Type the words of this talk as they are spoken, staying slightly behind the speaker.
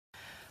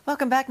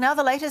Welcome back. Now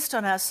the latest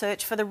on our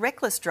search for the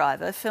reckless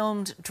driver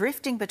filmed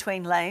drifting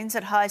between lanes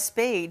at high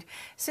speed.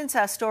 Since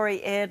our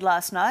story aired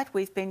last night,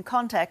 we've been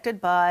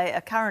contacted by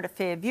a current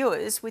affair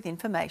viewers with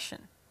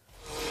information.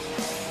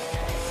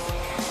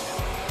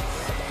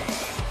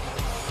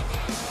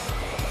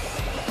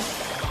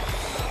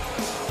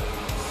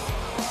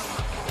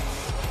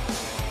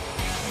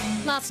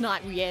 Last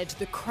night we aired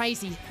the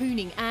crazy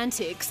hooning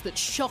antics that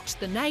shocked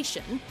the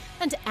nation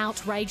and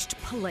outraged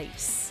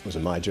police. It was a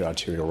major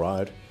arterial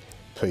road,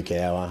 peak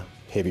hour,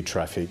 heavy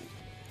traffic,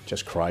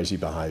 just crazy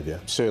behaviour.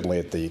 Certainly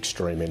at the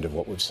extreme end of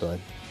what we've seen.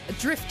 A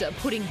drifter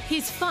putting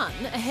his fun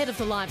ahead of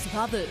the lives of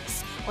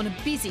others on a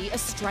busy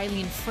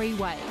Australian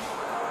freeway.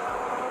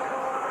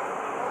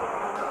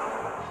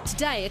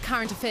 Today, a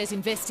current affairs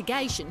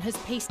investigation has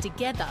pieced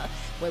together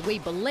where we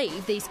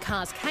believe these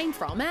cars came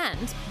from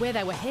and where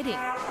they were heading.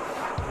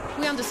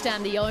 We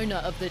understand the owner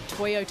of the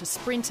Toyota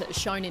Sprinter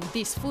shown in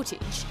this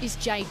footage is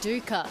Jay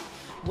Duker,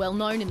 well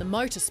known in the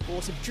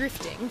motorsport of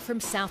drifting from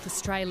South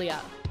Australia.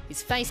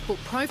 His Facebook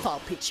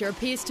profile picture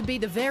appears to be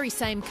the very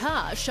same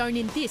car shown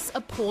in this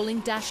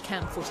appalling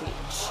dashcam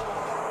footage.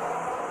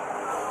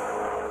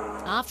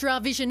 After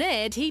our vision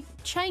aired, he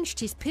changed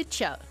his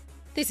picture.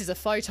 This is a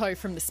photo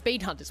from the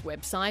Speed Hunters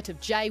website of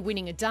Jay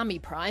winning a dummy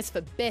prize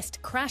for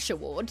Best Crash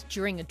Award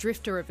during a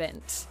drifter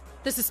event.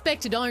 The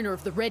suspected owner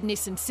of the red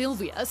Nissan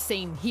Silvia,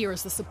 seen here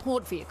as the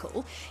support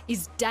vehicle,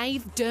 is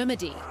Dave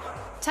Dermody.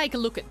 Take a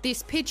look at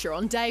this picture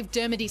on Dave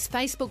Dermody's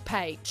Facebook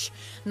page.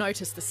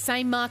 Notice the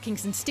same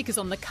markings and stickers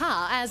on the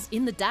car as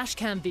in the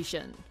dashcam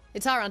vision.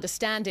 It's our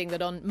understanding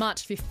that on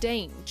March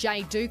 15,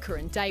 Jay Duker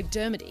and Dave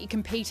Dermody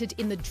competed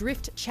in the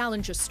Drift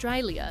Challenge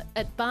Australia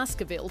at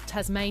Baskerville,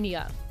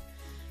 Tasmania.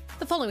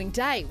 The following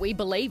day, we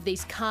believe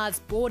these cars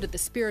boarded the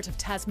Spirit of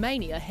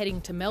Tasmania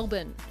heading to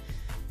Melbourne.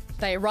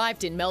 They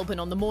arrived in Melbourne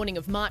on the morning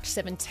of March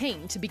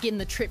 17 to begin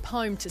the trip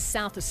home to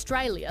South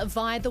Australia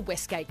via the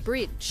Westgate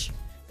Bridge.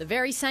 The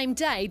very same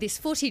day, this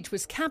footage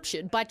was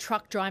captured by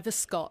truck driver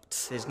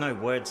Scott. There's no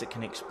words that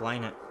can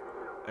explain it.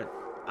 At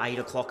 8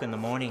 o'clock in the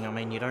morning, I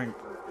mean, you don't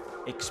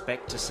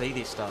expect to see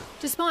this stuff.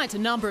 Despite a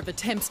number of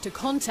attempts to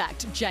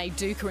contact Jay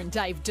Duker and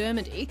Dave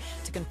Dermody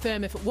to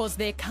confirm if it was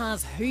their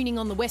cars hooning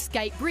on the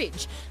Westgate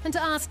Bridge and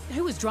to ask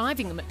who was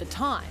driving them at the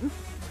time,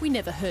 we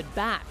never heard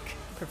back.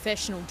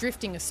 Professional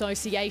drifting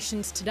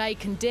associations today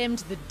condemned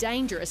the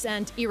dangerous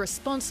and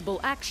irresponsible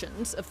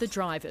actions of the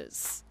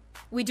drivers.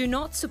 We do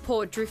not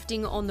support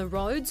drifting on the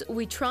roads.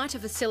 We try to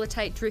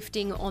facilitate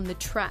drifting on the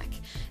track.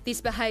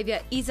 This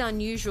behaviour is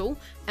unusual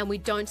and we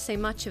don't see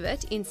much of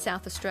it in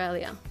South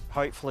Australia.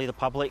 Hopefully the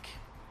public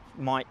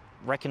might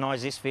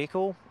recognise this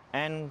vehicle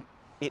and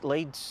it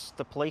leads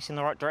the police in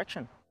the right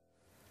direction.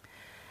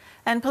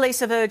 And police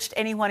have urged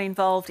anyone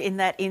involved in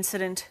that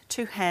incident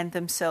to hand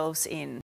themselves in.